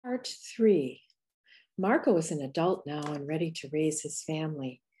Part 3. Marco is an adult now and ready to raise his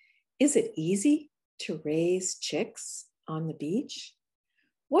family. Is it easy to raise chicks on the beach?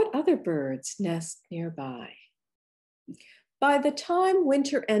 What other birds nest nearby? By the time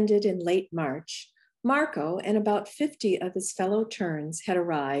winter ended in late March, Marco and about 50 of his fellow terns had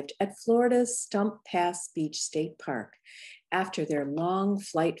arrived at Florida's Stump Pass Beach State Park after their long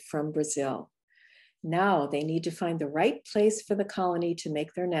flight from Brazil. Now they need to find the right place for the colony to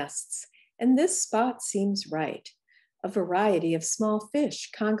make their nests, and this spot seems right. A variety of small fish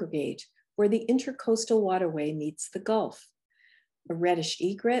congregate where the intercoastal waterway meets the Gulf. A reddish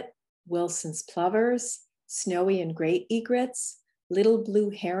egret, Wilson's plovers, snowy and gray egrets, little blue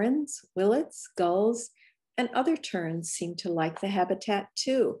herons, willets, gulls, and other terns seem to like the habitat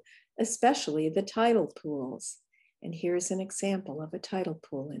too, especially the tidal pools. And here's an example of a tidal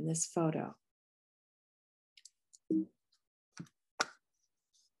pool in this photo.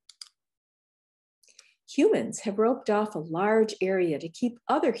 Humans have roped off a large area to keep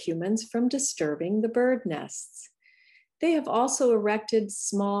other humans from disturbing the bird nests. They have also erected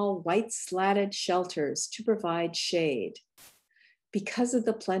small white slatted shelters to provide shade. Because of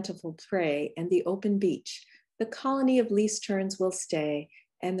the plentiful prey and the open beach, the colony of least terns will stay,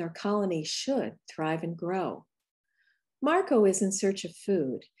 and their colony should thrive and grow. Marco is in search of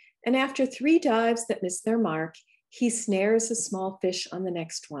food, and after 3 dives that miss their mark, he snares a small fish on the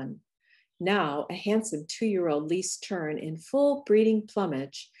next one. Now, a handsome 2-year-old least tern in full breeding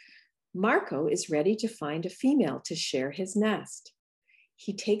plumage, Marco is ready to find a female to share his nest.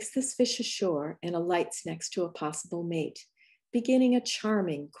 He takes this fish ashore and alights next to a possible mate, beginning a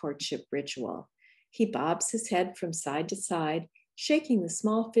charming courtship ritual. He bobs his head from side to side, shaking the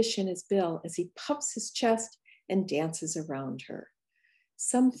small fish in his bill as he puffs his chest and dances around her.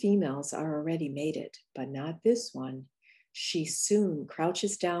 Some females are already mated, but not this one. She soon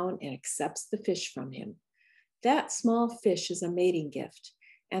crouches down and accepts the fish from him. That small fish is a mating gift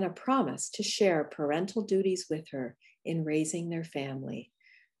and a promise to share parental duties with her in raising their family.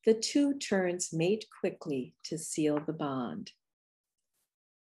 The 2 terns mate quickly to seal the bond.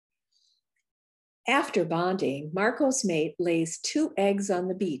 After bonding, Marco's mate lays 2 eggs on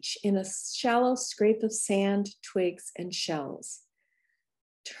the beach in a shallow scrape of sand, twigs, and shells.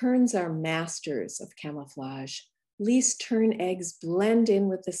 Terns are masters of camouflage. Least tern eggs blend in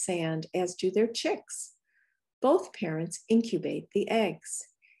with the sand, as do their chicks. Both parents incubate the eggs.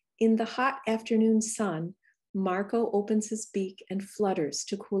 In the hot afternoon sun, Marco opens his beak and flutters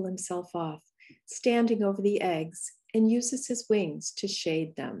to cool himself off, standing over the eggs, and uses his wings to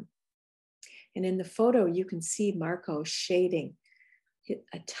shade them. And in the photo, you can see Marco shading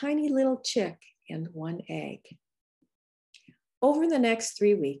a tiny little chick and 1 egg. Over the next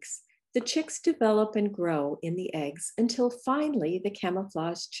 3 weeks, the chicks develop and grow in the eggs until finally the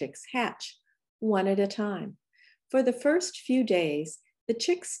camouflage chicks hatch, 1 at a time. For the first few days, the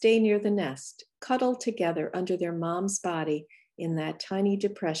chicks stay near the nest, cuddled together under their mom's body in that tiny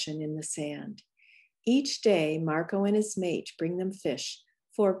depression in the sand. Each day, Marco and his mate bring them fish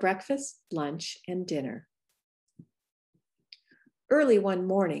for breakfast, lunch, and dinner. Early one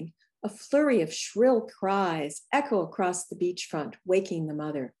morning, a flurry of shrill cries echo across the beachfront, waking the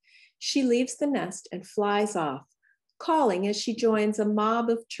mother. She leaves the nest and flies off, calling as she joins a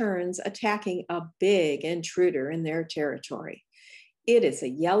mob of terns attacking a big intruder in their territory. It is a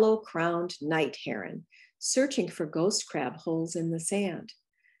yellow-crowned night heron, searching for ghost crab holes in the sand.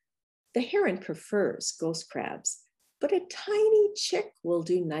 The heron prefers ghost crabs, but a tiny chick will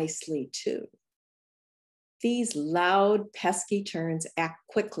do nicely too. These loud, pesky terns act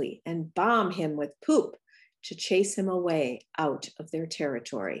quickly and bomb him with poop to chase him away out of their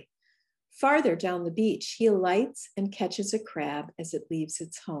territory. Farther down the beach, he alights and catches a crab as it leaves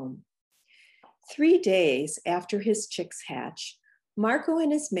its home. 3 days after his chicks hatch, Marco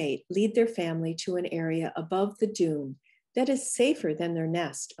and his mate lead their family to an area above the dune that is safer than their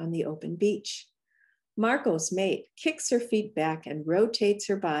nest on the open beach. Marco's mate kicks her feet back and rotates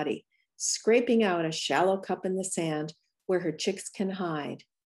her body, scraping out a shallow cup in the sand where her chicks can hide.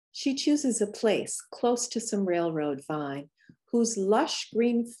 She chooses a place close to some railroad vine, whose lush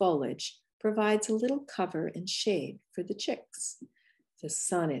green foliage provides a little cover and shade for the chicks. The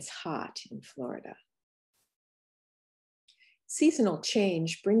sun is hot in Florida. Seasonal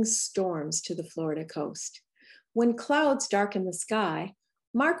change brings storms to the Florida coast. When clouds darken the sky,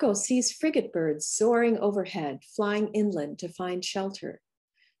 Marco sees frigate birds soaring overhead, flying inland to find shelter.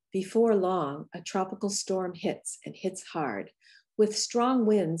 Before long, a tropical storm hits and hits hard, with strong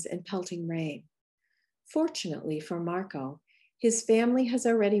winds and pelting rain. Fortunately for Marco, his family has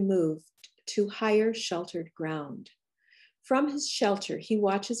already moved to higher sheltered ground. From his shelter, he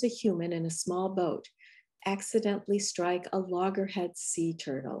watches a human in a small boat accidentally strike a loggerhead sea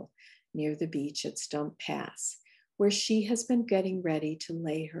turtle near the beach at Stump Pass, where she has been getting ready to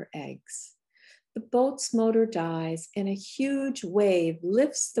lay her eggs. The boat's motor dies and a huge wave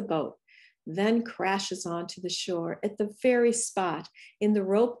lifts the boat, then crashes onto the shore at the very spot in the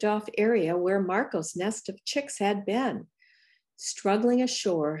roped off area where Marco's nest of chicks had been. Struggling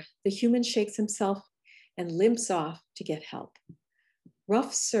ashore, the human shakes himself and limps off to get help.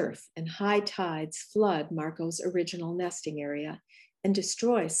 Rough surf and high tides flood Marco's original nesting area and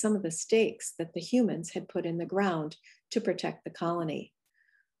destroy some of the stakes that the humans had put in the ground to protect the colony.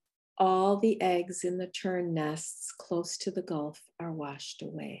 All the eggs in the tern nests close to the Gulf are washed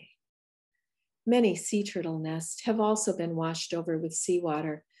away. Many sea turtle nests have also been washed over with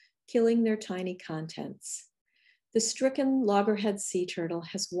seawater, killing their tiny contents. The stricken loggerhead sea turtle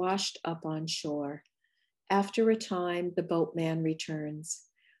has washed up on shore. After a time, the boatman returns.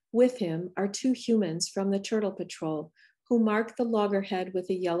 With him are two humans from the Turtle Patrol who mark the loggerhead with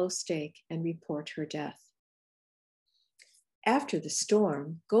a yellow stake and report her death. After the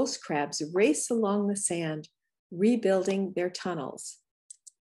storm, ghost crabs race along the sand, rebuilding their tunnels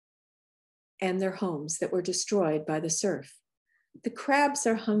and their homes that were destroyed by the surf. The crabs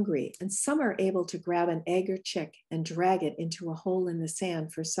are hungry, and some are able to grab an egg or chick and drag it into a hole in the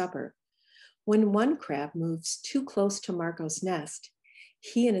sand for supper. When one crab moves too close to Marco's nest,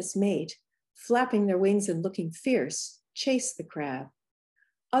 he and his mate, flapping their wings and looking fierce, chase the crab.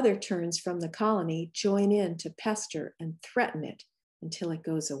 Other terns from the colony join in to pester and threaten it until it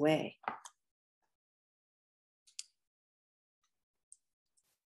goes away.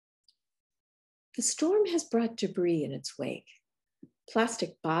 The storm has brought debris in its wake.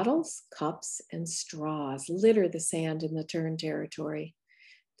 Plastic bottles, cups, and straws litter the sand in the tern territory.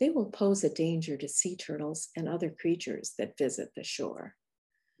 They will pose a danger to sea turtles and other creatures that visit the shore.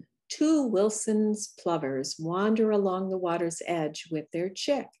 Two Wilson's plovers wander along the water's edge with their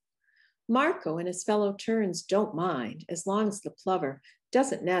chick. Marco and his fellow terns don't mind as long as the plover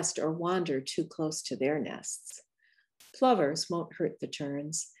doesn't nest or wander too close to their nests. Plovers won't hurt the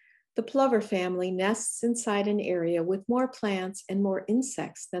terns. The plover family nests inside an area with more plants and more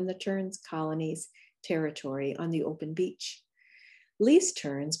insects than the tern's colony's territory on the open beach. Least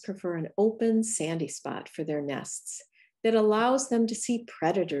terns prefer an open, sandy spot for their nests that allows them to see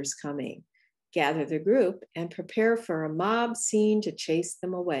predators coming, gather the group, and prepare for a mob scene to chase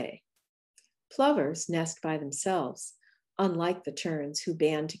them away. Plovers nest by themselves, unlike the terns who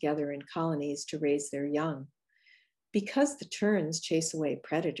band together in colonies to raise their young. Because the terns chase away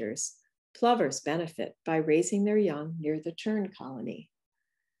predators, plovers benefit by raising their young near the tern colony.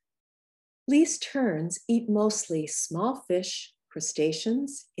 Least terns eat mostly small fish,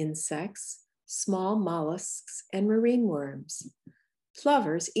 crustaceans, insects, small mollusks, and marine worms.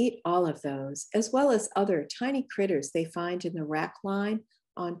 Plovers eat all of those, as well as other tiny critters they find in the rack line,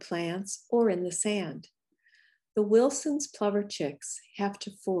 on plants, or in the sand. The Wilson's plover chicks have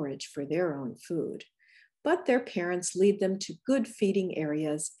to forage for their own food, but their parents lead them to good feeding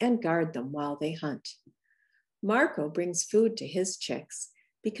areas and guard them while they hunt. Marco brings food to his chicks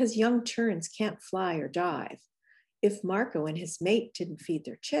because young terns can't fly or dive. If Marco and his mate didn't feed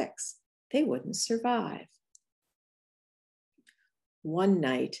their chicks, they wouldn't survive. One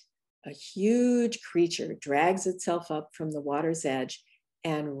night, a huge creature drags itself up from the water's edge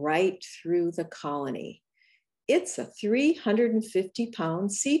and right through the colony. It's a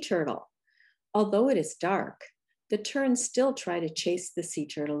 350-pound sea turtle. Although it is dark, the terns still try to chase the sea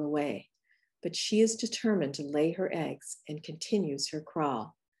turtle away, but she is determined to lay her eggs and continues her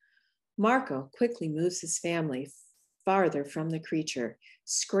crawl. Marco quickly moves his family farther from the creature,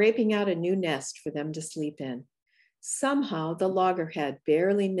 scraping out a new nest for them to sleep in. Somehow, the loggerhead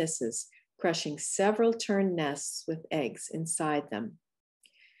barely misses, crushing several tern nests with eggs inside them.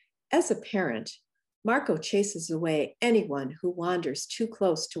 As a parent, Marco chases away anyone who wanders too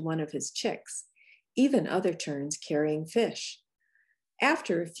close to one of his chicks, even other terns carrying fish.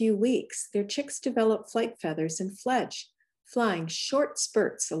 After a few weeks, their chicks develop flight feathers and fledge, flying short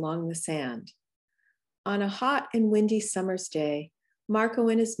spurts along the sand. On a hot and windy summer's day, Marco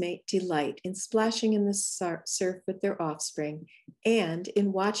and his mate delight in splashing in the surf with their offspring and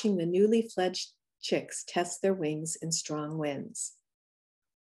in watching the newly fledged chicks test their wings in strong winds.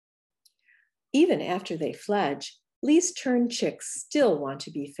 Even after they fledge, least tern chicks still want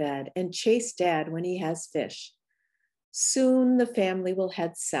to be fed and chase dad when he has fish. Soon the family will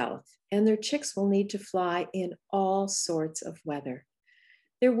head south and their chicks will need to fly in all sorts of weather.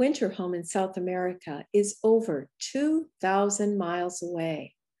 Their winter home in South America is over 2,000 miles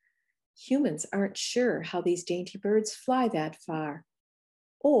away. Humans aren't sure how these dainty birds fly that far,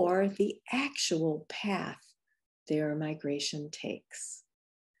 or the actual path their migration takes.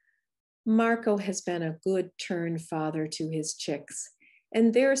 Marco has been a good tern father to his chicks,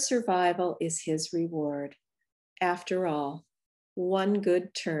 and their survival is his reward. After all, one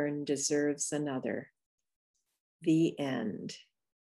good tern deserves another. The end.